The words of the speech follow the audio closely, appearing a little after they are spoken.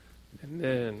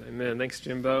Amen. Amen. Thanks,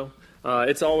 Jimbo.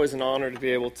 It's always an honor to be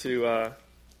able to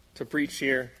preach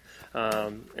here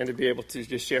and to be able to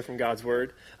just share from God's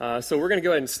Word. So we're going to go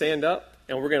ahead and stand up,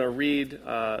 and we're going to read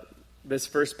this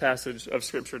first passage of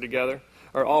Scripture together.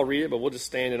 Or I'll read it, but we'll just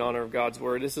stand in honor of God's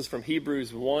Word. This is from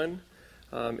Hebrews 1.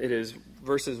 It is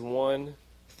verses 1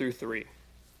 through 3.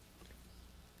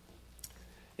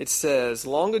 It says,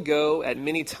 "Long ago, at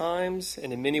many times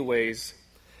and in many ways,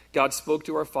 God spoke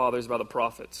to our fathers by the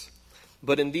prophets.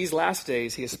 But in these last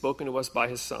days he has spoken to us by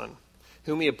his Son,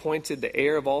 whom he appointed the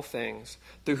heir of all things,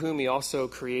 through whom he also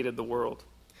created the world.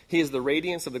 He is the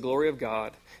radiance of the glory of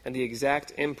God and the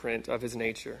exact imprint of his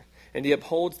nature, and he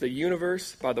upholds the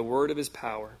universe by the word of his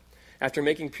power. After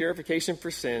making purification for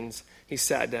sins, he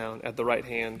sat down at the right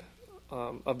hand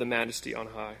of the Majesty on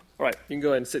high." All right, you can go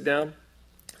ahead and sit down.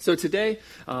 So today,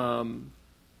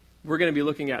 we're going to be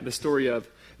looking at the story of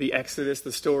the Exodus.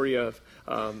 The story of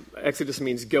Exodus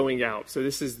means going out. So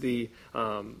this is the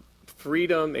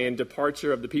freedom and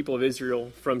departure of the people of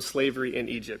Israel from slavery in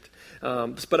Egypt.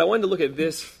 But I wanted to look at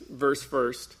this verse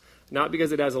first, not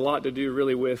because it has a lot to do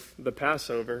really with the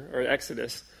Passover or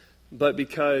Exodus, but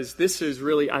because this is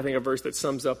really, I think, a verse that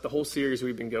sums up the whole series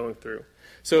we've been going through.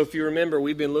 So if you remember,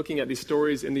 we've been looking at these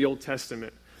stories in the Old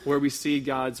Testament where we see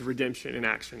God's redemption in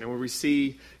action and where we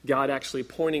see God actually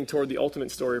pointing toward the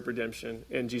ultimate story of redemption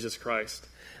in Jesus Christ.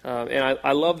 And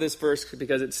I love this verse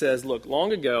because it says, look,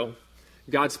 long ago,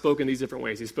 God spoke in these different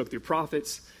ways. He spoke through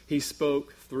prophets. He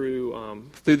spoke through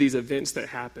these events that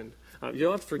happened.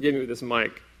 You'll have to forgive me with this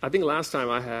mic. I think last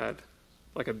time I had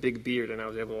like a big beard and I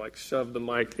was able to like shove the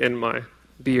mic in my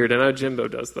beard. And I know Jimbo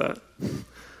does that.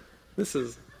 This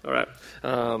is, all right.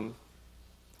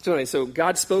 So anyway, so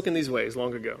God spoke in these ways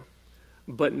long ago,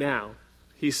 but now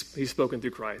he's spoken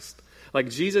through Christ. Like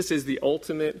Jesus is the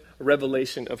ultimate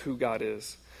revelation of who God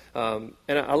is. And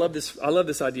I love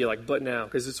this idea, like, but now,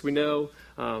 because we know,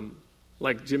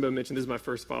 like Jimbo mentioned, this is my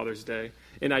first Father's Day,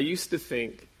 and I used to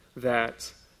think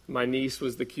that my niece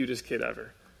was the cutest kid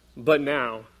ever. But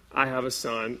now I have a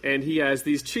son, and he has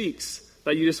these cheeks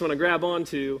that you just want to grab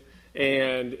onto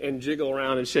and jiggle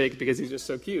around and shake because he's just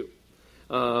so cute.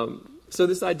 So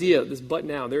this idea, this but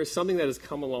now, there is something that has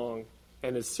come along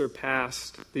and has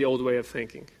surpassed the old way of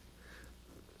thinking.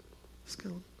 Let's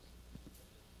go.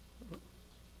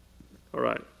 All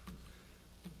right.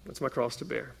 That's my cross to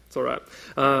bear. It's all right.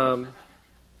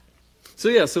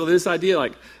 So this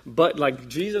idea, but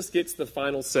Jesus gets the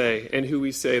final say in who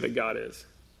we say that God is.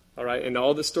 All right. And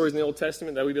all the stories in the Old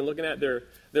Testament that we've been looking at,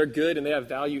 they're good and they have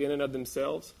value in and of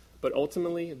themselves. But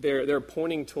ultimately, they're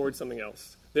pointing towards something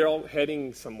else. They're all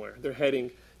heading somewhere. They're heading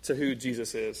to who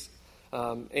Jesus is.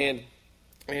 And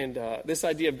this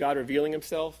idea of God revealing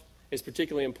himself is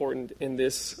particularly important in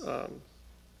this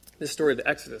story of the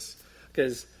Exodus.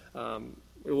 Because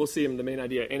we'll see the main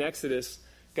idea. In Exodus,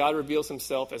 God reveals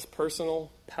himself as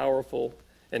personal, powerful,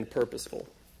 and purposeful.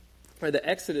 Right, the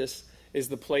Exodus is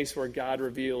the place where God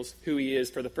reveals who he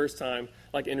is for the first time,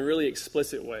 like in really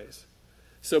explicit ways.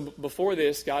 So before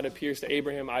this, God appears to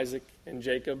Abraham, Isaac, and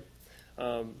Jacob.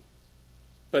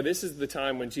 But this is the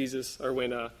time when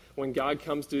when God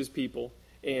comes to his people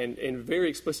and in very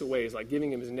explicit ways, like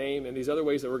giving him his name and these other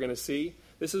ways that we're going to see.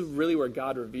 This is really where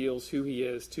God reveals who he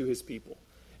is to his people.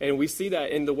 And we see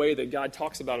that in the way that God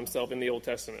talks about himself in the Old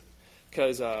Testament.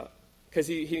 Because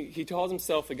he calls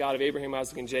himself the God of Abraham,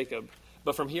 Isaac, and Jacob.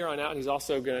 But from here on out, he's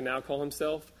also going to now call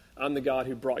himself, I'm the God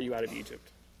who brought you out of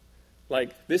Egypt.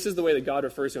 Like, this is the way that God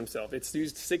refers to himself. It's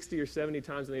used 60 or 70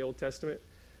 times in the Old Testament.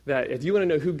 That if you want to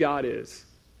know who God is,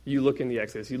 you look in the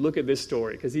Exodus. You look at this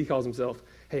story. Because he calls himself,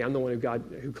 hey, I'm the one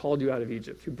who called you out of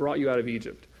Egypt, who brought you out of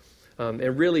Egypt.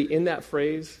 And really, in that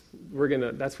phrase,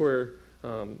 that's where,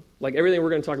 everything we're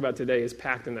going to talk about today is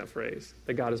packed in that phrase,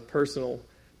 that God is personal,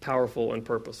 powerful, and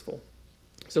purposeful.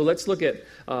 So let's look at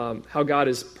how God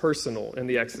is personal in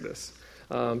the Exodus.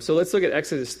 So let's look at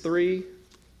Exodus 3,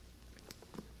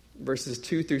 verses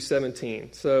 2 through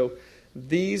 17. So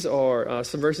these are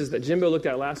some verses that Jimbo looked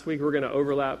at last week. We're going to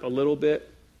overlap a little bit.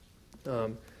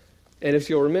 And if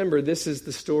you'll remember, this is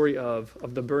the story of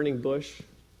the burning bush.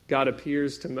 God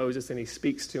appears to Moses and he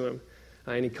speaks to him,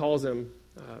 and he calls him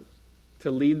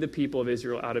to lead the people of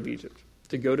Israel out of Egypt,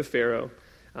 to go to Pharaoh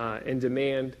and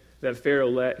demand that Pharaoh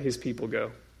let his people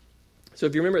go. So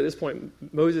if you remember at this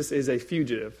point, Moses is a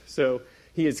fugitive. So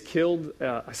he has killed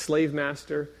a slave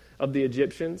master of the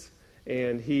Egyptians,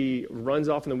 and he runs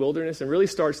off in the wilderness and really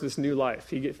starts this new life.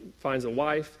 He finds a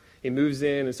wife, he moves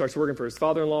in and starts working for his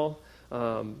father-in-law.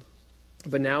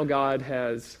 But now God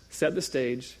has set the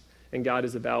stage, and God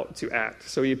is about to act.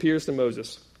 So he appears to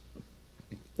Moses,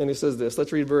 and he says this.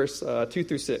 Let's read verse 2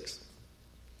 through 6.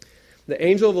 The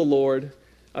angel of the Lord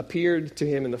appeared to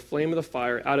him in the flame of the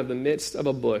fire out of the midst of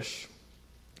a bush.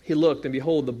 He looked, and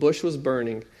behold, the bush was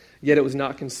burning, yet it was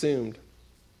not consumed.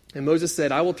 And Moses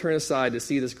said, I will turn aside to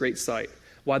see this great sight,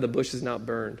 why the bush is not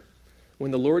burned.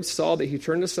 When the Lord saw that he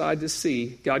turned aside to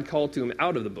see, God called to him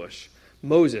out of the bush.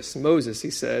 Moses, Moses,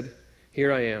 he said,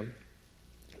 here I am.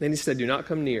 Then he said, do not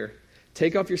come near.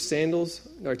 Take your sandals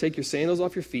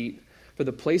off your feet, for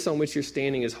the place on which you're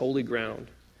standing is holy ground.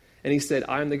 And he said,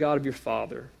 I am the God of your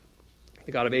father,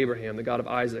 the God of Abraham, the God of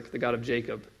Isaac, the God of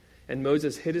Jacob. And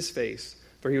Moses hid his face,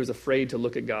 for he was afraid to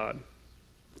look at God.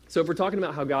 So if we're talking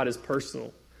about how God is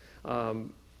personal,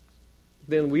 then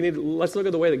let's look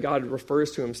at the way that God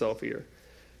refers to himself here.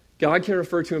 God can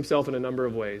refer to himself in a number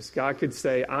of ways. God could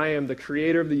say, I am the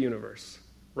creator of the universe,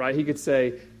 right? He could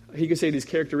say these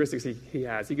characteristics he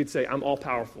has. He could say, I'm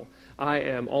all-powerful. I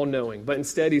am all-knowing. But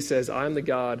instead he says, I am the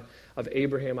God of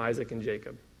Abraham, Isaac, and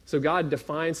Jacob. So God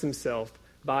defines himself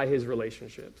by his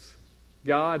relationships.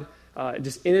 God,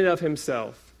 just in and of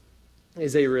himself,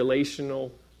 is a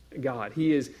relational God.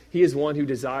 He is one who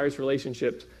desires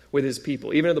relationships with his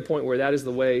people, even at the point where that is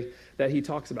the way that he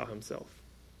talks about himself.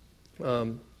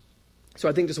 So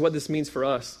I think just what this means for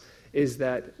us is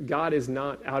that God is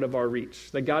not out of our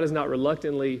reach, that God is not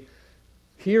reluctantly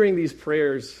hearing these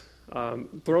prayers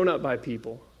thrown up by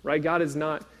people, right? God is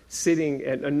not sitting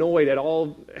and annoyed at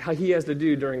all how he has to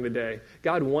do during the day.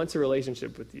 God wants a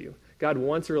relationship with you. God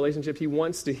wants a relationship. He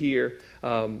wants to hear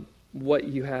what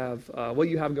you have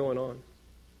going on.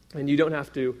 And you don't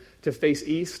have to face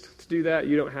east to do that.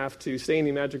 You don't have to say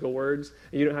any magical words.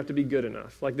 And you don't have to be good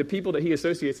enough. Like the people that he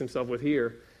associates himself with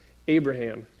here,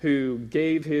 Abraham, who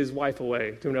gave his wife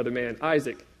away to another man.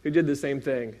 Isaac, who did the same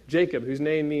thing. Jacob, whose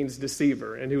name means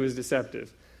deceiver and who is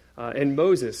deceptive. And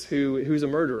Moses, who's a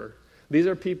murderer. These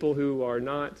are people who are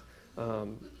not,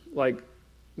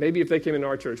 maybe if they came into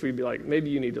our church, we'd be like, maybe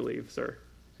you need to leave, sir.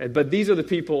 But these are the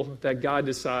people that God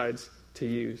decides to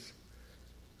use.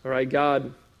 All right,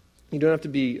 God, you don't have to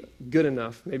be good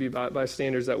enough, maybe by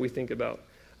standards that we think about.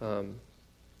 And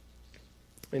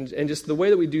just the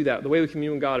way that we do that, the way we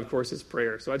commune with God, of course, is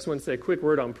prayer. So I just want to say a quick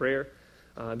word on prayer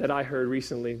that I heard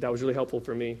recently that was really helpful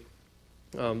for me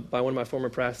by one of my former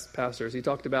pastors. He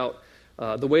talked about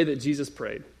the way that Jesus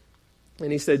prayed.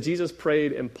 And he said Jesus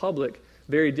prayed in public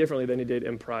very differently than he did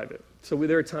in private. So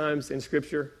there are times in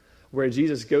Scripture where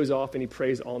Jesus goes off and he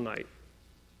prays all night.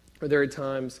 Or there are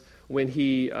times when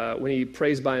he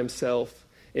prays by himself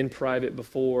in private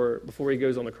before he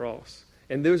goes on the cross.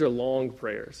 And those are long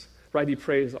prayers, right? He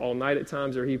prays all night at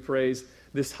times, or he prays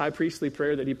this high priestly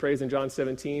prayer that he prays in John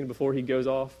 17 before he goes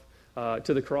off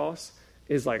to the cross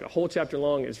is like a whole chapter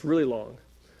long. It's really long.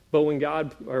 But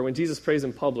when Jesus prays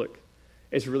in public,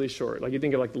 it's really short. Like you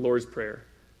think of like the Lord's Prayer.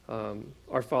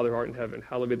 Our Father who art in heaven,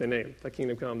 hallowed be thy name. Thy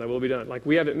kingdom come, thy will be done. Like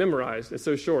we have it memorized. It's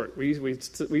so short. We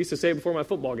used to say it before my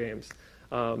football games,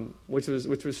 which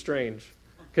was strange,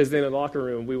 because then in the locker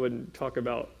room we wouldn't talk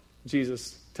about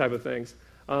Jesus type of things.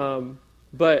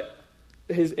 But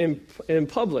in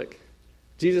public,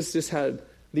 Jesus just had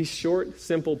these short,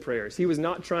 simple prayers. He was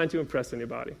not trying to impress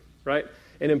anybody, right?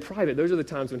 And in private, those are the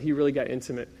times when he really got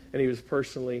intimate and he was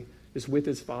personally just with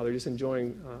his Father, just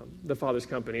enjoying the Father's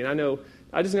company. And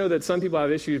I just know that some people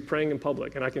have issues praying in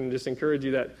public, and I can just encourage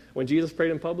you that when Jesus prayed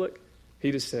in public,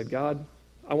 he just said, God,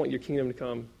 I want your kingdom to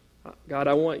come. God,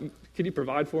 could you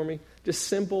provide for me? Just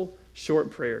simple,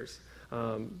 short prayers.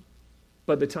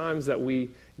 But the times that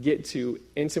we get to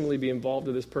intimately be involved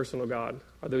with this personal God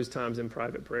are those times in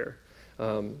private prayer.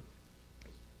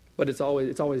 But it's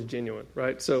always genuine,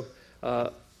 right? So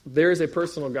there is a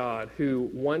personal God who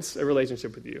wants a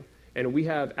relationship with you, and we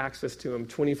have access to him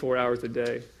 24 hours a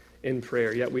day in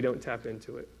prayer, yet we don't tap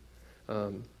into it.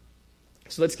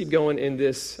 So let's keep going in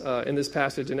this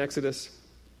passage in Exodus.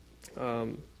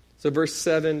 So verse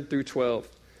 7 through 12.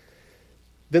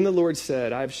 Then the Lord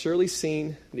said, I have surely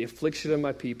seen the affliction of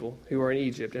my people who are in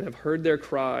Egypt, and have heard their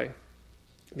cry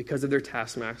because of their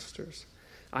taskmasters.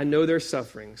 I know their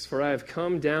sufferings, for I have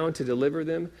come down to deliver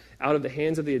them out of the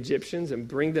hands of the Egyptians and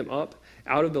bring them up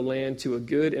out of the land to a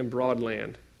good and broad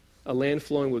land, a land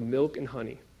flowing with milk and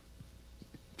honey,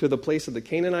 to the place of the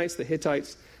Canaanites, the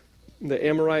Hittites, the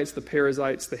Amorites, the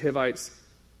Perizzites, the Hivites,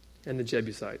 and the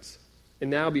Jebusites. And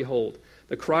now, behold,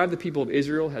 the cry of the people of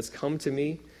Israel has come to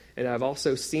me, and I have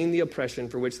also seen the oppression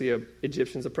for which the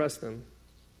Egyptians oppress them.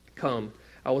 Come,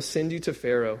 I will send you to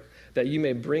Pharaoh, that you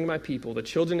may bring my people, the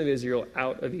children of Israel,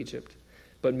 out of Egypt.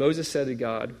 But Moses said to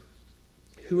God,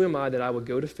 who am I that I will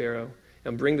go to Pharaoh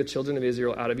and bring the children of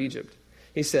Israel out of Egypt?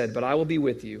 He said, but I will be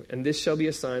with you, and this shall be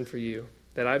a sign for you,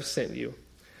 that I have sent you.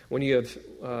 When you have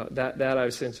that I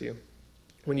have sent you.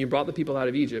 When you brought the people out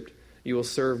of Egypt, you will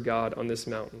serve God on this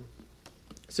mountain.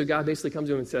 So God basically comes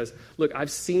to him and says, look,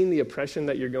 I've seen the oppression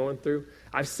that you're going through.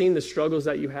 I've seen the struggles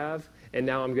that you have, and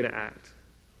now I'm going to act.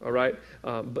 All right?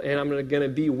 And I'm going to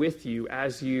be with you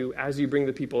as you bring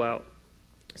the people out.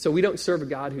 So we don't serve a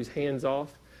God who's hands off.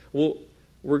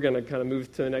 We're going to kind of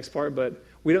move to the next part, but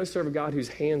we don't serve a God who's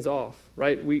hands off,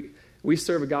 right? We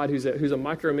serve a God who's a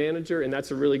micromanager, and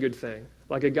that's a really good thing.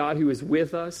 Like a God who is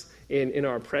with us in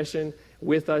our oppression,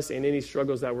 with us in any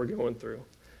struggles that we're going through.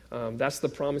 That's the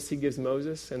promise he gives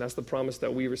Moses, and that's the promise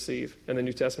that we receive in the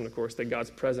New Testament, of course, that God's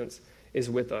presence is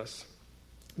with us.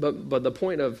 But the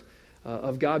point of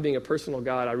God being a personal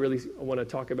God, I really want to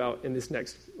talk about in this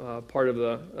next part of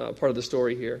the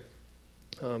story here.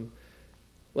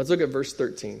 Let's look at verse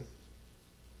 13.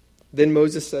 Then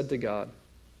Moses said to God,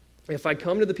 if I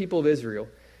come to the people of Israel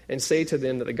and say to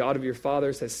them that the God of your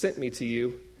fathers has sent me to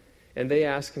you, and they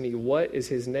ask me, what is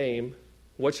his name?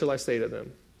 What shall I say to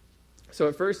them? So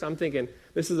at first I'm thinking,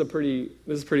 this is a pretty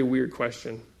weird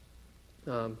question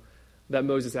that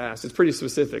Moses asked. It's pretty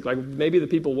specific. Like maybe the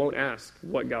people won't ask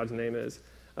what God's name is.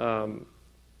 I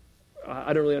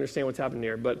don't really understand what's happening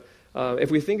here. But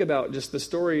if we think about just the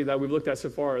story that we've looked at so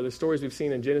far, the stories we've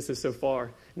seen in Genesis so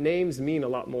far, names mean a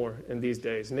lot more in these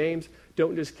days. Names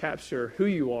don't just capture who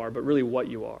you are, but really what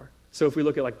you are. So if we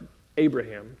look at like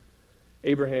Abraham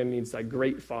means like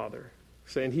great father.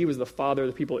 So, and he was the father of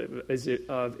the people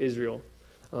of Israel.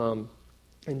 And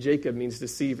Jacob means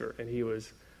deceiver, and he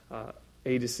was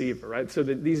a deceiver, right? So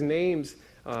these names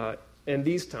in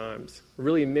these times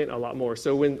really meant a lot more.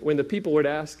 So when the people would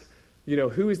ask,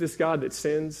 who is this God that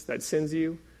sends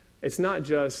you? It's not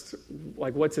just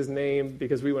like, what's his name,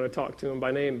 because we want to talk to him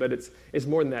by name, but it's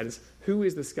more than that. It's who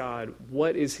is this God?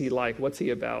 What is he like? What's he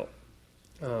about?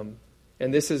 And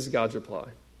this is God's reply.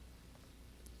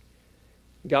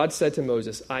 God said to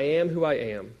Moses, I am who I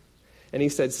am. And he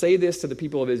said, say this to the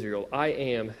people of Israel, I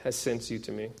am has sent you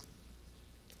to me,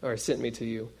 or sent me to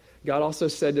you. God also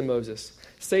said to Moses,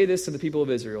 say this to the people of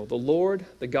Israel, the Lord,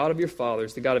 the God of your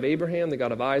fathers, the God of Abraham, the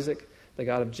God of Isaac, the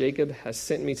God of Jacob has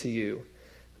sent me to you.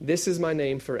 This is my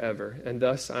name forever, and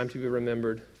thus I am to be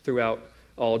remembered throughout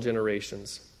all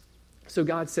generations. So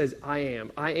God says, I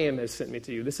am has sent me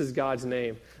to you. This is God's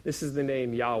name. This is the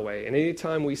name Yahweh. And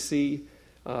anytime we see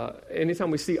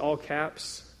all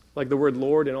caps, like the word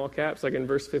Lord in all caps, like in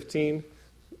verse 15,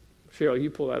 Cheryl, you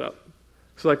pull that up.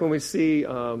 So like when we see,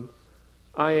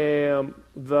 I am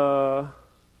the,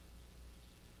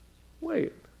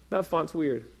 wait, that font's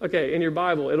weird. Okay, in your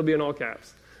Bible, it'll be in all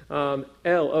caps.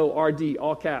 L-O-R-D,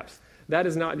 all caps. That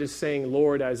is not just saying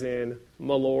Lord as in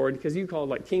my Lord, because you call it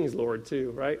like King's Lord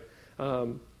too, right?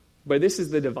 But this is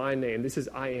the divine name. This is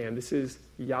I am. This is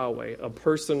Yahweh, the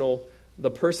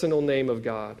personal name of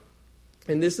God.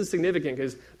 And this is significant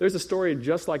because there's a story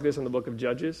just like this in the book of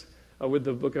Judges with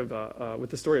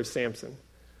the story of Samson.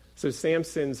 So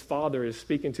Samson's father is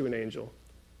speaking to an angel,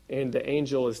 and the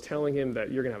angel is telling him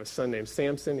that you're going to have a son named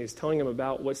Samson. He's telling him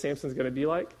about what Samson's going to be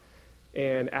like.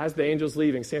 And as the angel's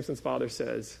leaving, Samson's father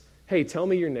says, hey, tell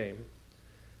me your name.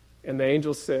 And the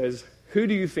angel says, who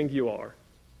do you think you are?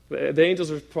 The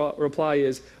angel's reply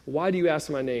is, why do you ask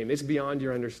my name? It's beyond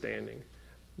your understanding.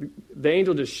 The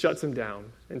angel just shuts him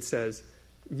down and says,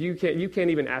 you can't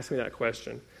even ask me that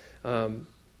question. And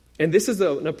this is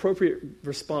an appropriate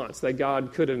response that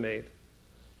God could have made,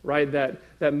 right?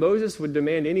 That Moses would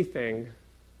demand anything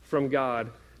from God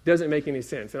doesn't make any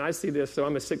sense. And I see this, so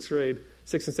I'm a 6th and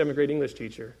 7th grade English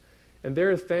teacher. And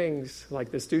there are things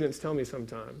like the students tell me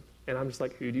sometimes, and I'm just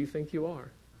like, who do you think you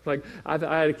are? Like, I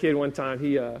had a kid one time,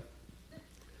 he I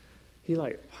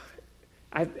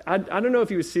don't know if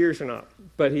he was serious or not,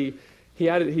 but he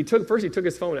took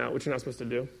his phone out, which you're not supposed to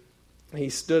do. And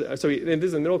this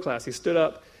is in middle class. He stood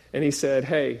up and he said,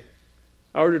 hey,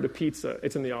 I ordered a pizza.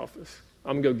 It's in the office.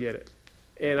 I'm going to go get it.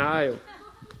 And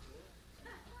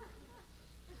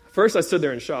first I stood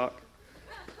there in shock.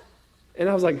 And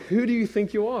I was like, who do you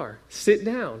think you are? Sit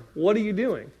down. What are you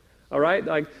doing? All right?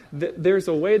 Like, there's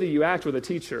a way that you act with a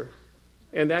teacher,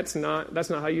 and that's not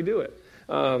how you do it.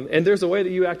 And there's a way that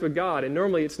you act with God, and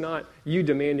normally it's not you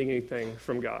demanding anything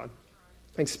from God.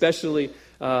 Especially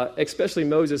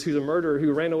Moses, who's a murderer,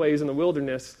 who ran away, he's in the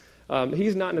wilderness.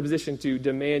 He's not in a position to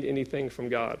demand anything from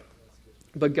God.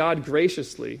 But God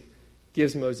graciously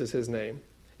gives Moses his name.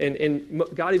 And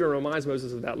God even reminds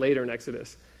Moses of that later in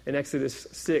Exodus. In Exodus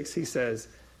 6, he says,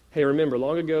 hey, remember,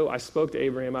 long ago I spoke to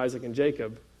Abraham, Isaac, and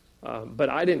Jacob, but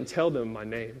I didn't tell them my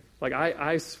name. Like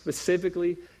I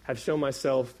specifically have shown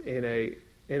myself in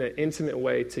an intimate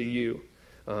way to you.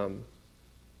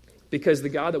 Because the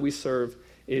God that we serve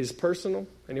is personal,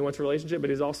 and he wants a relationship, but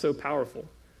he's also powerful.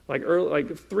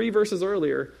 Like 3 verses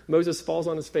earlier, Moses falls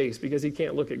on his face because he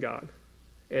can't look at God.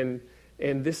 And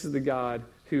this is the God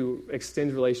who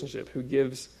extends relationship, who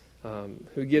gives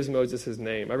Moses his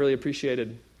name. I really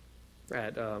appreciated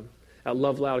at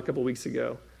Love Loud a couple weeks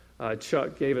ago,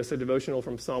 Chuck gave us a devotional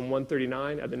from Psalm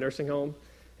 139 at the nursing home.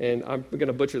 And I'm going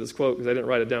to butcher this quote because I didn't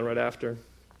write it down right after.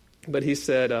 But he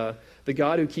said, the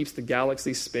God who keeps the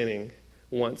galaxy spinning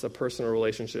wants a personal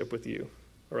relationship with you.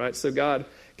 All right? So God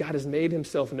has made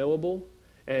himself knowable,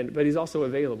 but he's also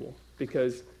available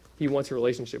because he wants a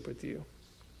relationship with you.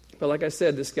 But like I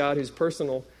said, this God who's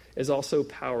personal is also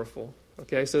powerful.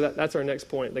 Okay, so that's our next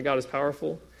point, that God is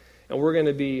powerful. And we're going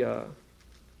to be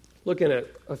looking at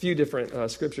a few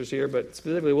different scriptures here, but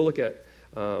specifically we'll look at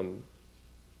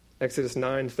Exodus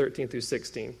 9, 13 through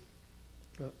 16.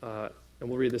 And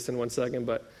we'll read this in one second.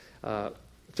 But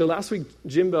so last week,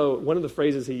 Jimbo, one of the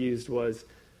phrases he used was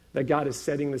that God is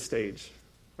setting the stage.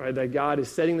 Right? That God is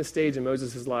setting the stage in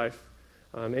Moses' life.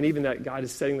 And even that God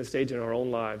is setting the stage in our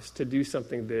own lives to do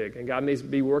something big. And God may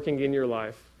be working in your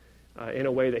life in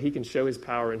a way that he can show his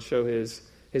power and show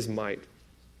his might.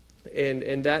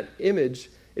 And that image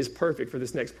is perfect for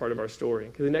this next part of our story.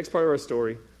 Because the next part of our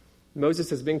story, Moses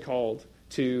has been called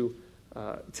to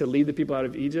lead the people out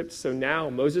of Egypt. So now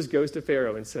Moses goes to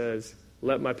Pharaoh and says,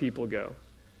 let my people go.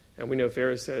 And we know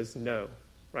Pharaoh says no.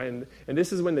 Right? And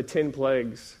this is when the 10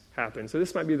 plagues happen. So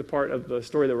this might be the part of the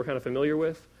story that we're kind of familiar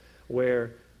with,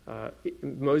 where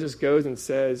Moses goes and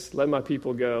says, let my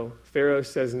people go. Pharaoh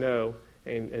says no,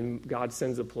 and God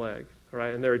sends a plague. All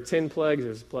right? And there are 10 plagues.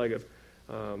 There's a plague of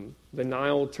the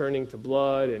Nile turning to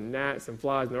blood and gnats and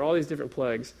flies, and there are all these different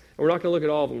plagues. And we're not going to look at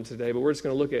all of them today, but we're just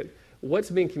going to look at what's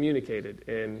being communicated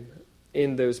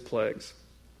in those plagues.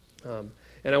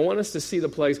 And I want us to see the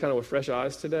plagues kind of with fresh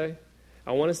eyes today.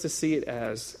 I want us to see it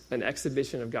as an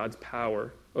exhibition of God's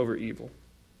power over evil.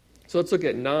 So let's look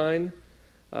at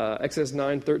Exodus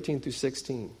 9, 13 through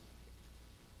 16.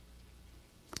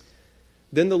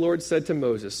 Then the Lord said to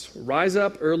Moses, rise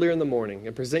up earlier in the morning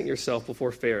and present yourself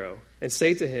before Pharaoh and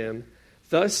say to him,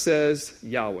 thus says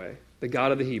Yahweh, the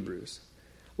God of the Hebrews,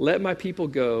 let my people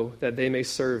go that they may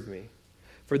serve me.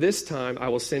 For this time I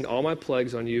will send all my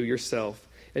plagues on you yourself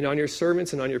and on your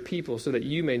servants and on your people so that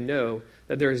you may know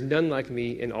that there is none like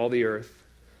me in all the earth.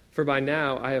 For by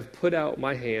now I have put out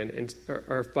my hand,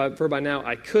 for by now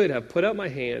I could have put out my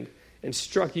hand and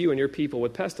struck you and your people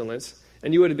with pestilence,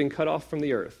 and you would have been cut off from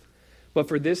the earth. But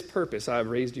for this purpose I have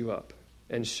raised you up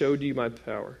and showed you my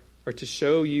power, or to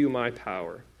show you my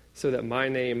power, so that my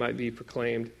name might be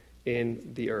proclaimed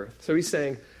in the earth. So he's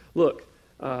saying, look,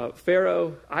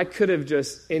 Pharaoh, I could have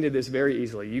just ended this very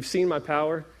easily. You've seen my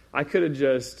power. I could have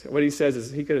just, what he says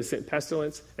is he could have sent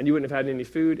pestilence, and you wouldn't have had any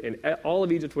food, and all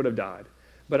of Egypt would have died.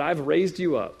 But I've raised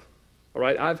you up, all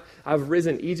right? I've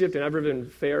risen Egypt and I've risen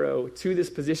Pharaoh to this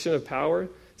position of power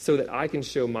so that I can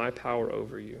show my power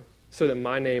over you, so that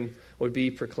my name would be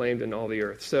proclaimed in all the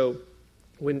earth. So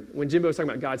when Jimbo was talking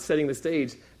about God setting the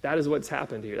stage, that is what's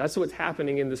happened here. That's what's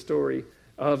happening in the story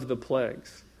of the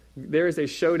plagues. There is a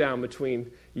showdown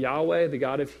between Yahweh, the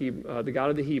God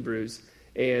of the Hebrews,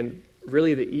 and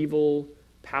really the evil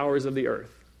powers of the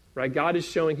earth. Right? God is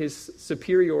showing his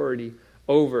superiority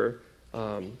over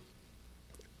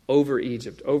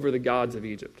Egypt, over the gods of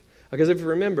Egypt. Because if you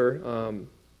remember,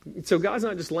 so God's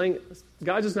just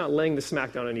not laying the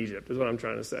smackdown on Egypt, is what I'm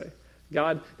trying to say.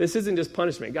 God, this isn't just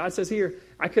punishment. God says here,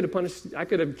 I could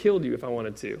have killed you if I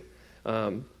wanted to.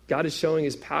 God is showing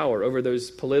his power over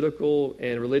those political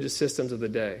and religious systems of the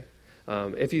day.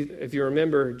 If you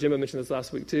remember, Jimbo mentioned this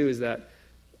last week too, is that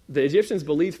the Egyptians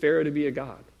believed Pharaoh to be a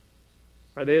god.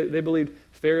 Right? They believed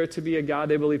Pharaoh to be a god.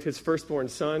 They believed his firstborn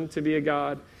son to be a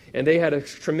god. And they had a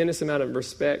tremendous amount of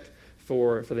respect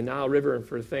for the Nile River and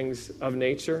for things of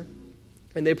nature.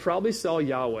 And they probably saw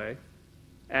Yahweh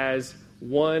as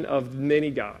one of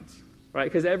many gods.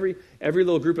 Right? Because every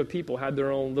little group of people had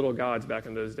their own little gods back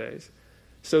in those days.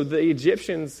 So the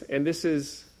Egyptians, and this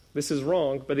is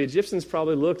wrong, but the Egyptians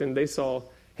probably looked and they saw,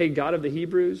 hey, God of the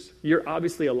Hebrews, you're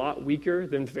obviously a lot weaker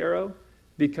than Pharaoh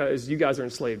because you guys are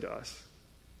enslaved to us.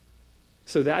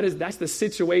 So that's the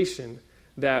situation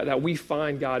that we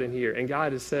find God in here. And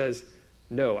God says,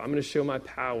 no, I'm going to show my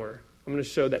power. I'm going to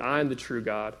show that I'm the true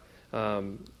God.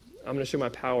 I'm going to show my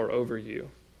power over you.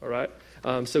 All right?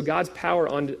 So God's power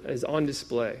is on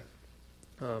display.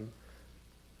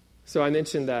 So I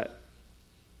mentioned that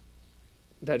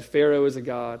Pharaoh is a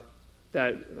god,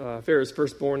 that Pharaoh's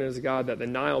firstborn is a god, that the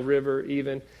Nile River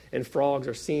even and frogs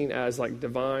are seen as like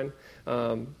divine.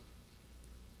 So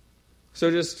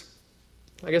just,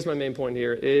 I guess my main point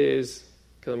here is,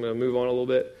 because I'm going to move on a little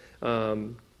bit,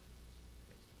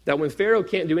 That when Pharaoh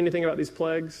can't do anything about these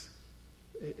plagues,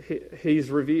 he's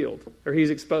revealed, or he's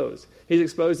exposed. He's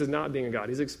exposed as not being a God.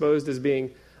 He's exposed as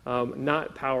being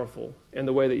not powerful in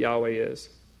the way that Yahweh is.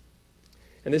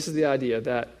 And this is the idea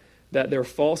that their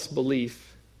false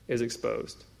belief is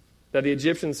exposed. That the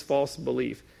Egyptians' false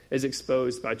belief is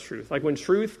exposed by truth. Like when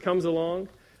truth comes along,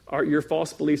 your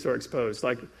false beliefs are exposed.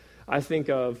 Like I think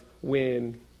of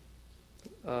when,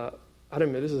 I don't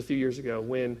remember, this was a few years ago,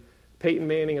 when Peyton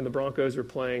Manning and the Broncos were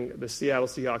playing the Seattle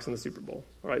Seahawks in the Super Bowl.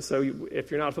 All right, so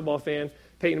if you're not a football fan,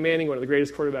 Peyton Manning, one of the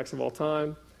greatest quarterbacks of all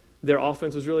time, their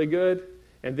offense was really good.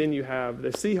 And then you have the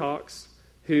Seahawks,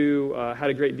 who had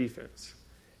a great defense.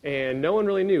 And no one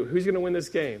really knew who's going to win this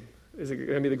game. Is it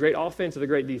going to be the great offense or the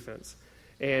great defense?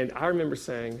 And I remember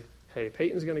saying, hey,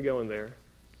 Peyton's going to go in there.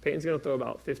 Peyton's going to throw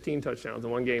about 15 touchdowns in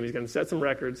one game. He's going to set some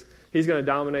records. He's going to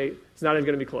dominate. It's not even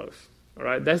going to be close. All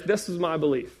right, this was my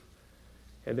belief.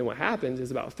 And then what happens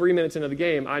is about 3 minutes into the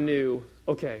game, I knew,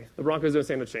 okay, the Broncos don't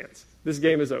stand a chance. This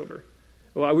game is over.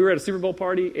 Well, we were at a Super Bowl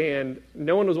party, and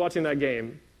no one was watching that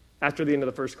game after the end of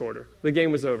the first quarter. The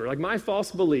game was over. Like my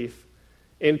false belief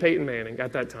in Peyton Manning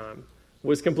at that time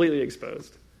was completely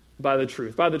exposed by the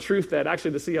truth that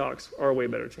actually the Seahawks are a way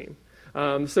better team.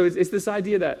 So it's this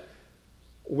idea that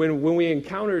when we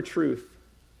encounter truth,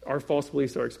 our false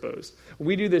beliefs are exposed.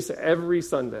 We do this every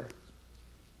Sunday,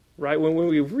 right? When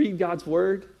we read God's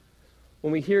word,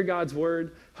 when we hear God's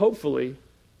word, hopefully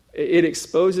it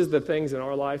exposes the things in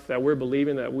our life that we're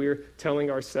believing, that we're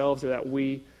telling ourselves, or that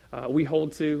we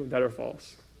hold to that are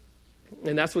false.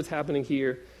 And that's what's happening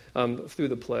here through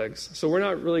the plagues. So we're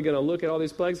not really going to look at all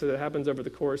these plagues, so that happens over the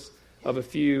course of a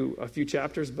few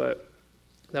chapters, but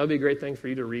that would be a great thing for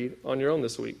you to read on your own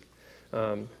this week.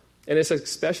 And it's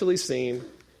especially seen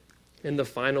in the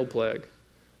final plague.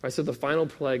 Right, so the final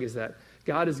plague is that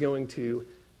God is going to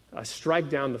strike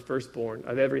down the firstborn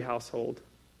of every household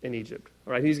in Egypt.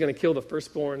 All right, he's going to kill the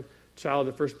firstborn child,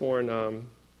 the firstborn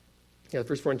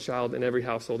child in every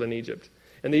household in Egypt.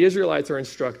 And the Israelites are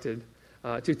instructed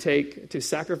to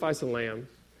sacrifice a lamb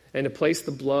and to place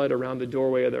the blood around the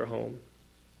doorway of their home.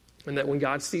 And that when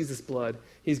God sees this blood,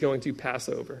 he's going to pass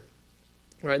over.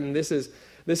 Right, and this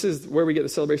is where we get the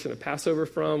celebration of Passover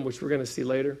from, which we're going to see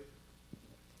later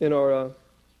in our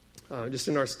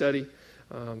study.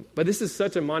 But this is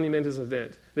such a monumentous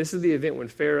event. This is the event when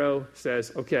Pharaoh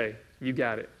says, okay, you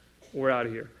got it. We're out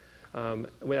of here.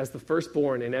 As the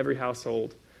firstborn in every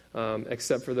household,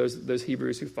 except for those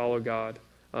Hebrews who follow God,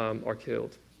 are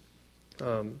killed.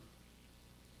 And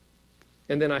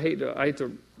then I hate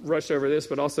to rush over this,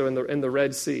 but also in the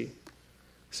Red Sea.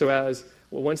 So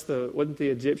once the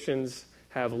Egyptians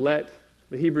have let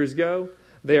the Hebrews go,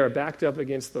 they are backed up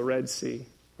against the Red Sea.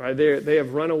 Right? They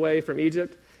have run away from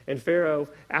Egypt, and Pharaoh,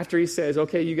 after he says,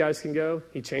 "Okay, you guys can go,"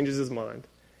 he changes his mind,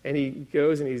 and he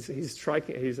goes and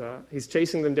he's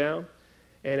chasing them down.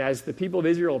 And as the people of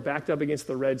Israel are backed up against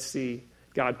the Red Sea,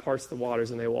 God parts the waters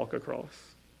and they walk across.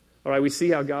 All right, we see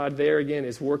how God there again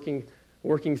is working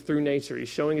through nature. He's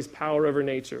showing his power over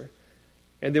nature.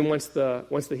 And then once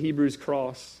the Hebrews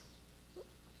cross,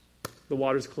 the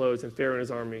waters close and Pharaoh and his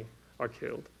army are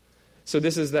killed. So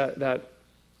this is that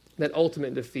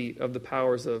ultimate defeat of the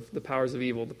powers of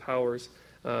evil, the powers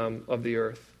of the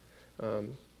earth.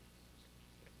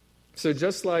 So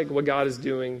just like what God is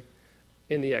doing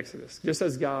in the Exodus, just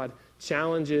as God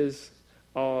challenges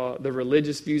the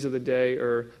religious views of the day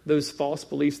or those false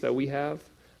beliefs that we have,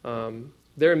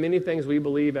 there are many things we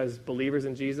believe as believers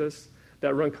in Jesus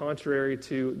that run contrary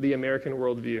to the American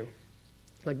worldview.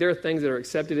 Like there are things that are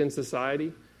accepted in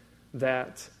society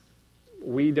that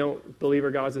we don't believe are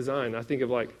God's design. I think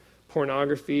of like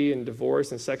pornography and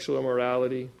divorce and sexual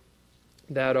immorality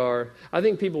that are, I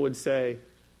think people would say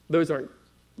those aren't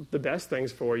the best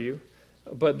things for you,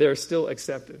 but they're still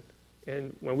accepted.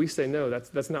 And when we say no,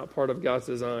 that's not part of God's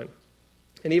design.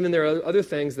 And even there are other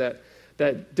things that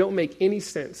don't make any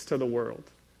sense to the world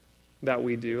that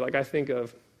we do. Like I think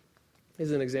of,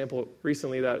 as an example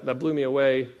recently that blew me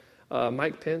away,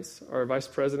 Mike Pence, our vice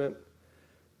president,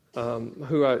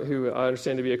 who I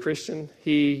understand to be a Christian,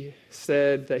 he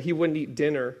said that he wouldn't eat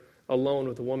dinner alone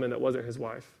with a woman that wasn't his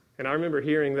wife. And I remember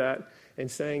hearing that and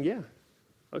saying, yeah,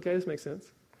 okay, this makes sense.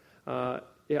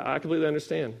 Yeah, I completely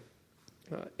understand.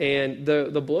 And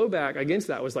the blowback against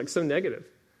that was like so negative.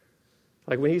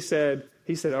 Like when he said,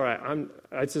 all right,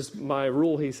 it's just my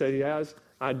rule he said he has,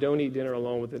 I don't eat dinner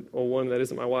alone with a woman that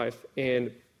isn't my wife.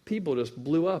 And people just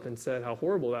blew up and said how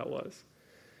horrible that was.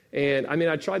 And I mean,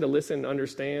 I tried to listen and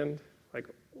understand, like,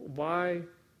 why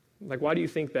do you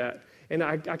think that? And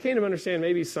I can't even understand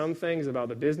maybe some things about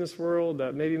the business world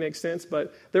that maybe make sense,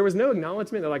 but there was no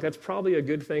acknowledgement that, like, that's probably a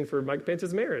good thing for Mike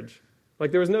Pence's marriage.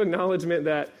 Like, there was no acknowledgement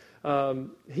that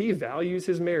he values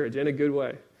his marriage in a good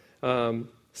way.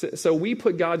 So we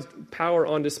put God's power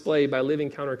on display by living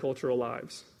countercultural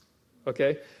lives,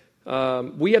 okay?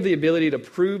 We have the ability to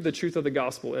prove the truth of the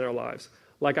gospel in our lives.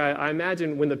 Like, I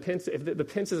imagine when if the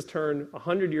Pences turn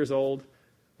 100 years old,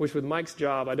 which with Mike's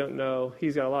job, I don't know.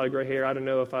 He's got a lot of gray hair. I don't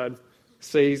know if I'd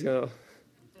say he's going to...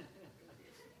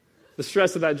 The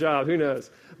stress of that job, who knows?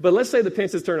 But let's say the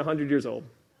Pences turn 100 years old.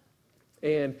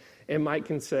 And Mike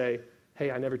can say,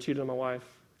 hey, I never cheated on my wife.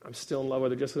 I'm still in love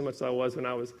with her just as much as I was when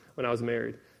I was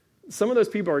married. Some of those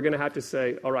people are going to have to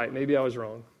say, all right, maybe I was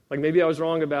wrong. Like, maybe I was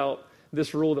wrong about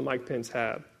this rule that Mike Pence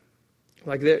had.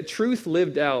 Like, the truth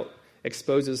lived out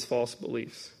exposes false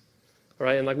beliefs. All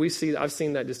right, and like I've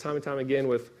seen that just time and time again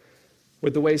with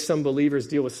the way some believers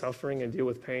deal with suffering and deal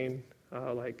with pain,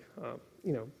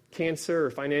 cancer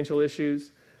or financial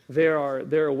issues. There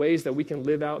are ways that we can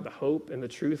live out the hope and the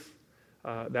truth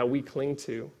that we cling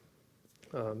to.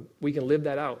 We can live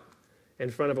that out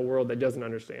in front of a world that doesn't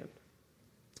understand.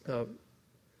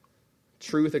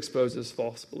 Truth exposes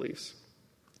false beliefs.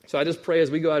 So I just pray as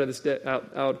we go out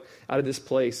of this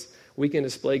place, we can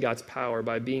display God's power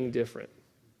by being different.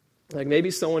 Like,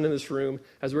 maybe someone in this room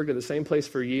has worked at the same place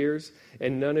for years,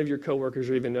 and none of your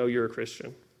coworkers even know you're a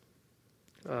Christian.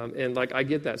 And like, I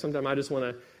get that. Sometimes I just want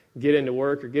to get into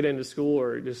work or get into school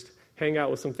or just hang out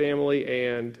with some family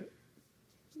and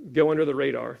go under the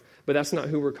radar. But that's not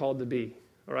who we're called to be,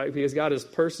 all right? Because God is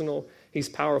personal, he's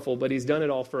powerful, but he's done it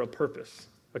all for a purpose.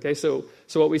 Okay, so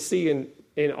what we see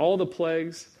in all the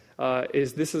plagues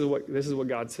is this is what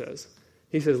God says.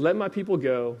 He says, let my people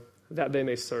go that they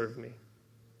may serve me.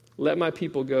 Let my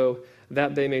people go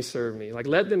that they may serve me. Like,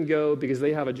 let them go because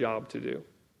they have a job to do.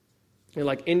 And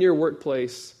like, in your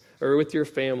workplace or with your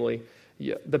family,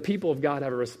 the people of God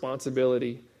have a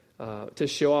responsibility to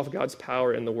show off God's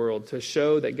power in the world, to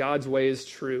show that God's way is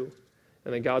true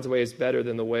and that God's way is better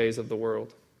than the ways of the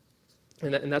world.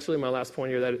 And that's really my last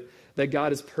point here, that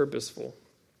God is purposeful.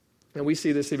 And we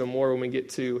see this even more when we get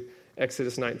to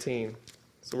Exodus 19.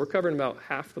 So we're covering about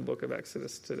half the book of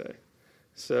Exodus today.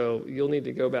 So you'll need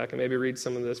to go back and maybe read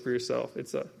some of this for yourself.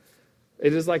 It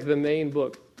is like the main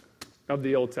book of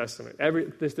the Old Testament.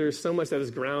 There's so much that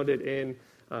is grounded in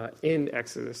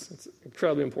Exodus. It's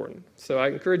incredibly important. So I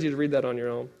encourage you to read that on your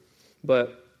own.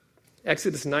 But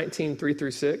Exodus 19, 3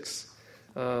 through 6,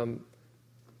 the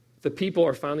people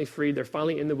are finally freed. They're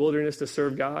finally in the wilderness to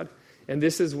serve God. And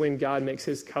this is when God makes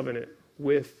his covenant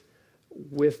with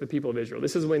the people of Israel.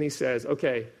 This is when he says,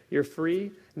 okay, you're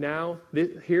free. Now,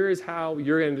 here is how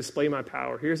you're going to display my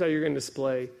power. Here's how you're going to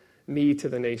display me to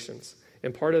the nations.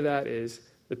 And part of that is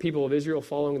the people of Israel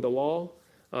following the law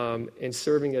and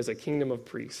serving as a kingdom of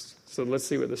priests. So let's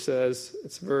see what this says.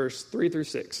 It's verse 3 through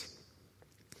 6.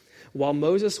 While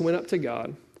Moses went up to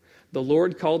God, the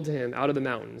Lord called to him out of the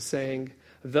mountain, saying,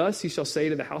 thus you shall say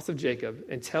to the house of Jacob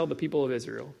and tell the people of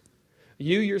Israel,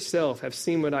 you yourself have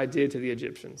seen what I did to the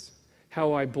Egyptians,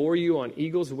 how I bore you on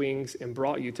eagle's wings and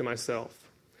brought you to myself.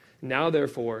 Now,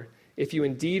 therefore, if you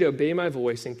indeed obey my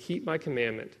voice and keep my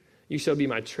commandment, you shall be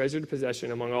my treasured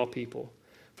possession among all people.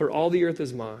 For all the earth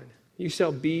is mine. You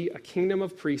shall be a kingdom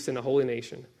of priests and a holy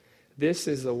nation. This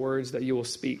is the words that you will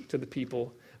speak to the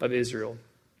people of Israel.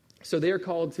 So they are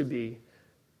called to be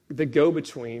the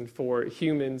go-between for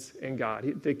humans and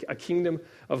God, a kingdom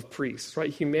of priests, right?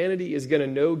 Humanity is going to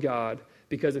know God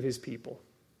because of his people.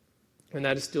 And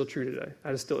that is still true today.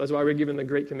 That's why we're given the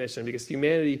Great Commission, because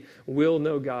humanity will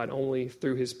know God only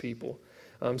through his people.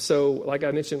 So like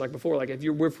I mentioned before, like if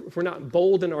we're not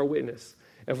bold in our witness,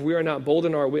 if we are not bold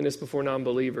in our witness before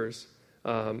non-believers,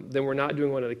 then we're not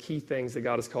doing one of the key things that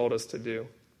God has called us to do.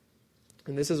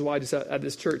 And this is why just at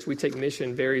this church we take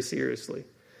mission very seriously,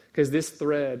 because this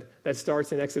thread that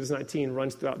starts in Exodus 19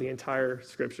 runs throughout the entire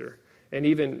Scripture. And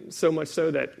even so much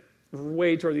so that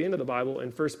way toward the end of the Bible,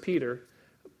 in 1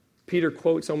 Peter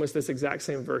quotes almost this exact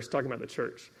same verse talking about the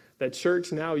church. That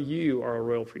church, now you are a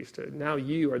royal priesthood. Now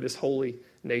you are this holy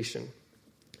nation.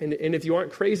 And if you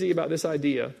aren't crazy about this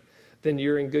idea, then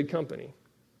you're in good company.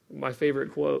 My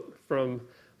favorite quote from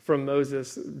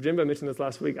Moses, Jimbo mentioned this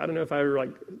last week. I don't know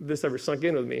if this ever sunk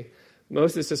in with me.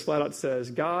 Moses just flat out says,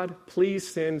 God, please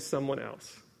send someone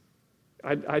else.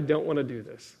 I don't want to do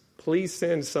this. Please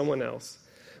send someone else.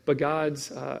 But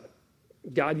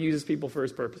God uses people for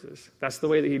his purposes. That's the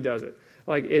way that he does it.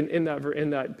 Like in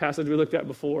that passage we looked at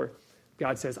before,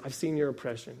 God says, I've seen your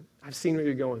oppression. I've seen what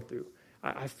you're going through.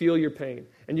 I feel your pain.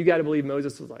 And you got to believe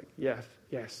Moses was like,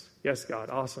 yes, God,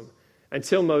 awesome.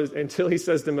 Until he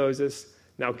says to Moses,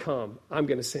 now come, I'm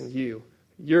going to send you.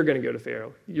 You're going to go to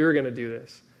Pharaoh. You're going to do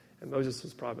this. And Moses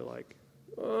was probably like,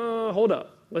 hold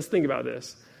up. Let's think about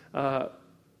this.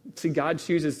 See, God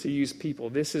chooses to use people.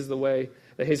 This is the way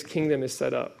that his kingdom is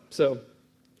set up. So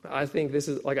I think this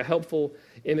is like a helpful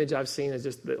image I've seen is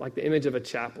just like the image of a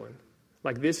chaplain.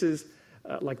 Like this is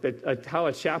how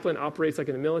a chaplain operates like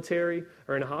in the military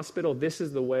or in a hospital. This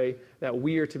is the way that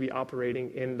we are to be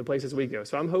operating in the places we go.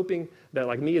 So I'm hoping that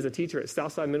like me as a teacher at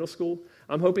Southside Middle School,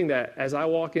 I'm hoping that as if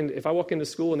I walk into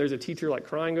school and there's a teacher like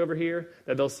crying over here,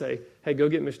 that they'll say, hey, go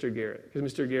get Mr. Garrett,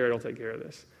 because Mr. Garrett will take care of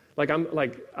this. I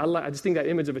just think that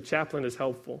image of a chaplain is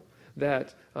helpful,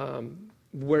 that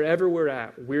wherever we're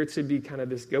at, we're to be kind of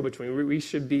this go-between. We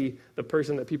should be the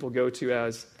person that people go to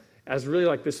as really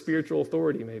like the spiritual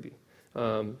authority, maybe.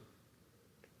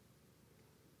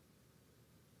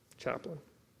 Chaplain,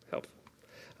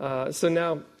 helpful.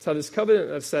 So this covenant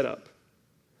that's set up,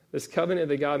 this covenant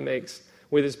that God makes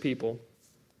with his people,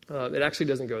 it actually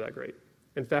doesn't go that great.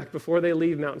 In fact, before they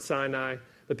leave Mount Sinai,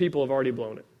 the people have already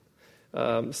blown it.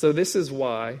 So this is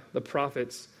why the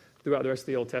prophets throughout the rest of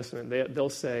the Old Testament, they'll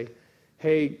say,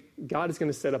 hey, God is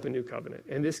going to set up a new covenant.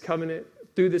 And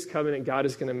through this covenant, God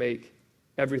is going to make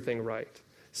everything right.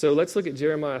 So let's look at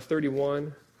Jeremiah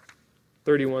 31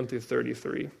 through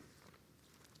 33.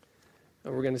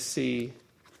 And we're going to see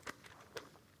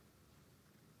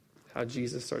how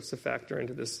Jesus starts to factor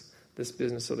into this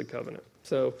business of the covenant.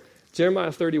 So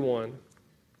Jeremiah 31.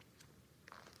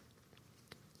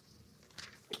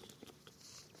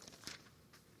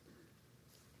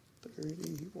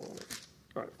 All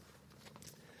right.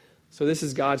 So this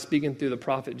is God speaking through the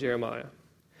prophet Jeremiah.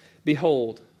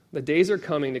 Behold, the days are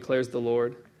coming, declares the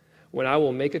Lord, when I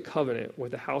will make a covenant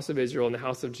with the house of Israel and the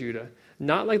house of Judah,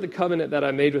 not like the covenant that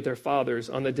I made with their fathers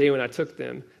on the day when I took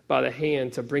them by the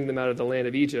hand to bring them out of the land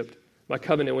of Egypt, my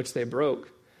covenant which they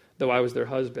broke, though I was their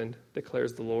husband,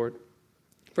 declares the Lord.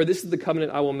 For this is the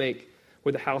covenant I will make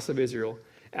with the house of Israel.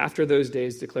 After those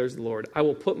days, declares the Lord, I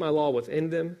will put my law within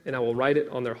them, and I will write it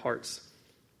on their hearts.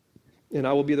 And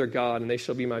I will be their God, and they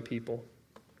shall be my people.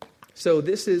 So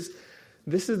this is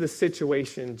the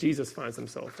situation Jesus finds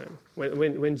himself in.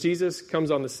 When Jesus comes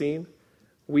on the scene,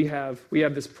 we have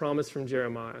this promise from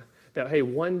Jeremiah that, hey,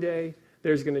 one day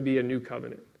there's going to be a new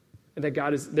covenant, and that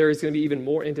there is going to be even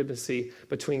more intimacy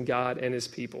between God and his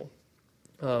people.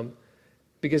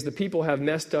 Because the people have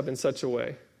messed up in such a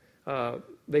way.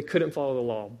 They couldn't follow the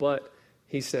law, but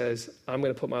he says, I'm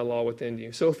going to put my law within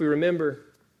you. So if we remember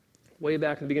way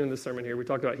back in the beginning of the sermon here, we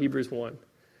talked about Hebrews 1,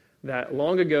 that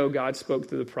long ago God spoke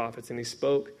through the prophets, and he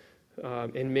spoke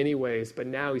in many ways, but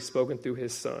now he's spoken through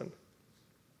his son.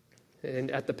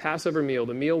 And at the Passover meal,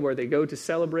 the meal where they go to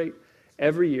celebrate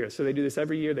every year, so they do this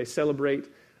every year, they celebrate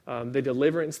the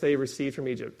deliverance they received from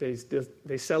Egypt.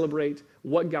 They celebrate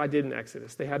what God did in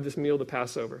Exodus. They have this meal, the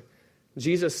Passover.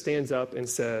 Jesus stands up and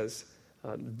says,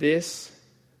 this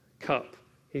cup,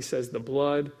 he says, the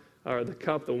blood, or the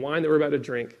cup, the wine that we're about to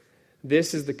drink,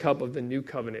 this is the cup of the new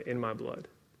covenant in my blood.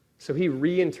 So he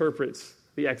reinterprets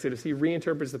the Exodus. He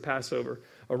reinterprets the Passover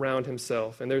around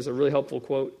himself. And there's a really helpful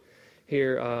quote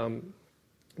here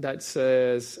that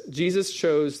says, Jesus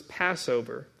chose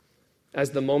Passover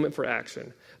as the moment for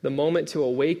action, the moment to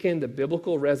awaken the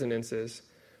biblical resonances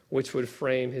which would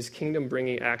frame his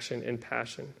kingdom-bringing action and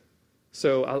passion.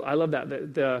 So I love that,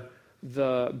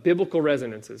 the biblical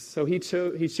resonances. So he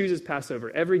chooses Passover.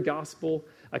 Every gospel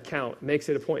account makes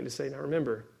it a point to say, now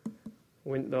remember,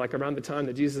 when around the time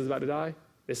that Jesus is about to die,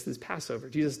 this is Passover.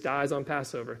 Jesus dies on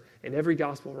Passover, and every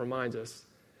gospel reminds us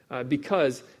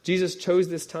because Jesus chose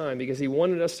this time because he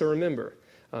wanted us to remember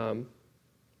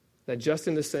that just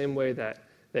in the same way that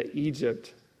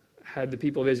Egypt had the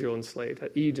people of Israel enslaved,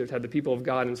 that Egypt had the people of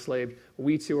God enslaved,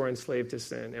 we too are enslaved to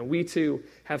sin, and we too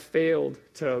have failed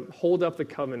to hold up the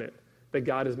covenant that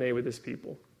God has made with his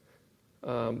people.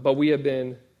 But we have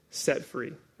been set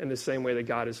free in the same way that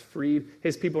God has freed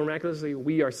his people miraculously.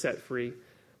 We are set free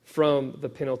from the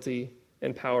penalty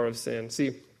and power of sin.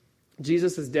 See,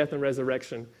 Jesus' death and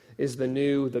resurrection is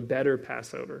the better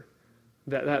Passover.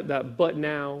 That but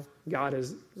now God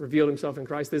has revealed himself in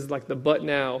Christ. This is like the but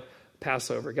now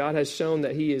Passover. God has shown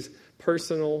that he is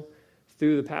personal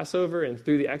through the Passover and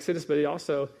through the Exodus, but he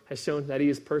also has shown that he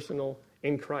is personal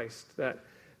in Christ. That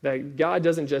God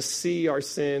doesn't just see our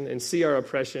sin and see our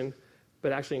oppression,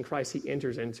 but actually in Christ he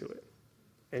enters into it.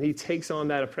 And he takes on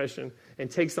that oppression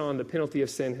and takes on the penalty of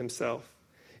sin himself.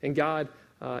 And God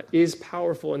is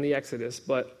powerful in the Exodus,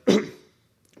 but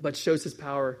shows his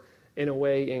power in a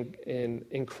way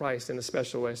in Christ in a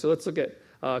special way. So let's look at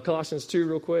Colossians 2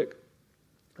 real quick.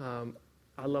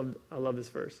 I love this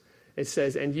verse. It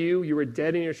says, and you were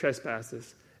dead in your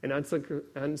trespasses and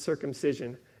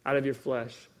uncircumcision out of your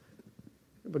flesh.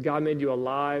 But God made you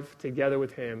alive together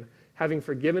with him, having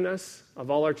forgiven us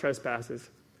of all our trespasses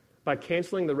By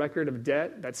canceling the record of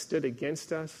debt that stood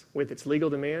against us with its legal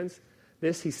demands,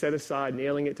 this he set aside,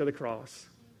 nailing it to the cross.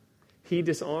 He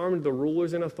disarmed the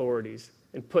rulers and authorities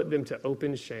and put them to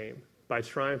open shame by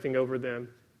triumphing over them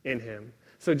in him.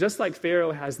 So just like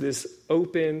Pharaoh has this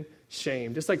open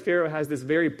shame, just like Pharaoh has this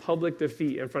very public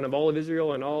defeat in front of all of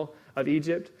Israel and all of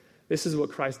Egypt, this is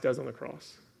what Christ does on the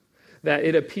cross. That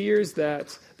it appears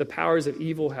that the powers of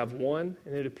evil have won,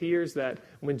 and it appears that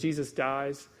when Jesus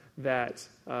dies, that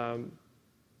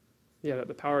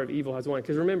the power of evil has won.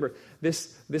 Because remember, this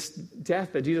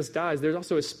death that Jesus dies, there's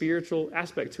also a spiritual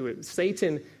aspect to it.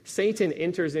 Satan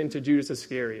enters into Judas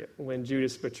Iscariot when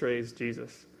Judas betrays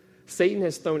Jesus. Satan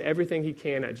has thrown everything he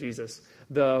can at Jesus.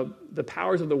 The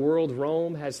powers of the world,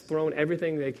 Rome, has thrown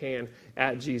everything they can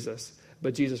at Jesus,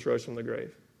 but Jesus rose from the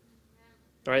grave.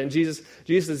 All right, and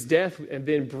Jesus' death and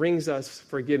then brings us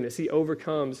forgiveness. He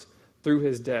overcomes through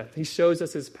his death. He shows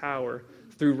us his power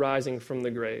through rising from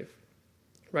the grave.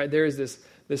 Right, there is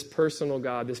this personal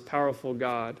God, this powerful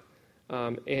God,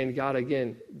 and God,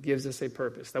 again, gives us a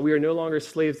purpose. That we are no longer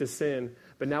slaves to sin,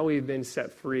 but now we've been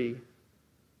set free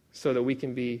so that we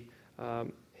can be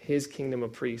his kingdom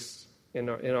of priests in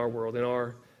our world, in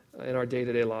our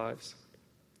day-to-day lives.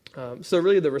 So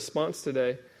really the response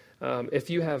today, if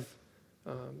you have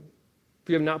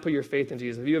not put your faith in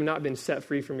Jesus, if you have not been set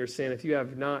free from your sin, if you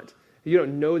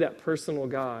don't know that personal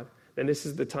God, then this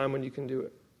is the time when you can do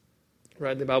it.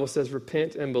 Right? The Bible says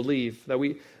repent and believe.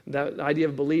 That idea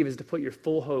of believe is to put your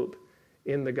full hope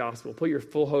in the gospel. Put your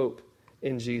full hope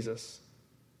in Jesus.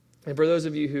 And for those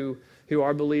of you who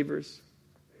are believers,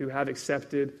 who have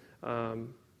accepted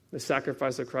the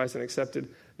sacrifice of Christ and accepted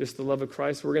just the love of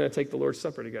Christ, we're going to take the Lord's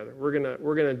Supper together. We're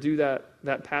going to do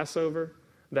that Passover,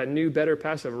 that new, better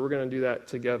Passover. We're going to do that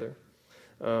together.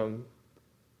 And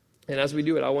as we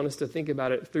do it, I want us to think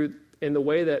about it in the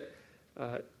way that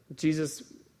Jesus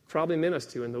probably meant us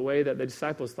to, in the way that the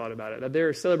disciples thought about it, that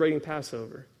they're celebrating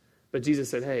Passover. But Jesus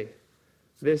said, hey,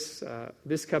 this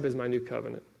cup is my new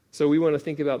covenant. So we want to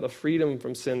think about the freedom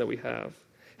from sin that we have,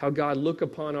 how God looked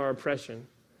upon our oppression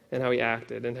and how he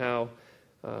acted, and how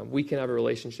we can have a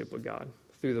relationship with God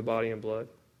through the body and blood.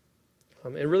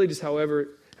 And really just however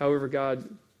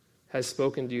God has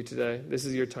spoken to you today, this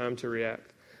is your time to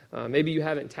react. Maybe you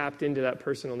haven't tapped into that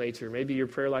personal nature. Maybe your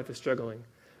prayer life is struggling.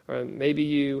 Or maybe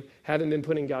you haven't been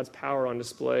putting God's power on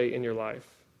display in your life.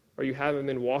 Or you haven't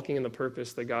been walking in the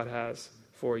purpose that God has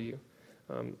for you.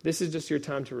 This is just your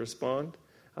time to respond.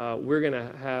 We're going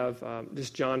to have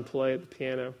just John play at the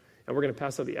piano, and we're going to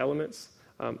pass out the elements.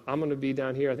 I'm going to be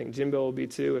down here. I think Jimbo will be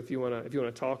too if you want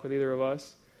to talk with either of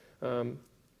us.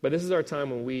 But this is our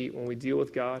time when we deal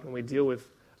with God, when we deal with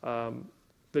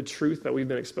the truth that we've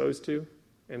been exposed to,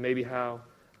 and maybe how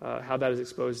that has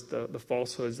exposed the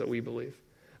falsehoods that we believe.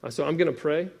 So I'm going to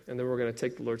pray, and then we're going to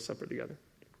take the Lord's Supper together.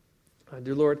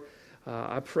 Dear Lord,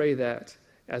 I pray that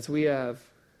as we have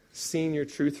seen your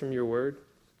truth from your word,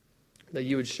 that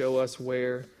you would show us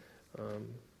where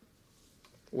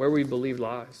we believe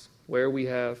lies, where we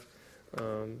have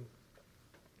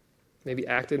maybe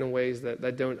acted in ways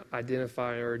that don't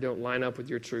identify or don't line up with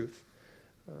your truth.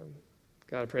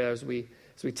 God, I pray that as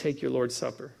we take your Lord's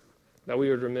Supper, that we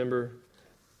would remember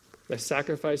the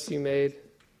sacrifice you made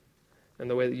and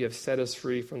the way that you have set us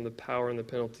free from the power and the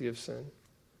penalty of sin.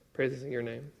 Pray this in your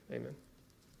name.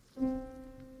 Amen.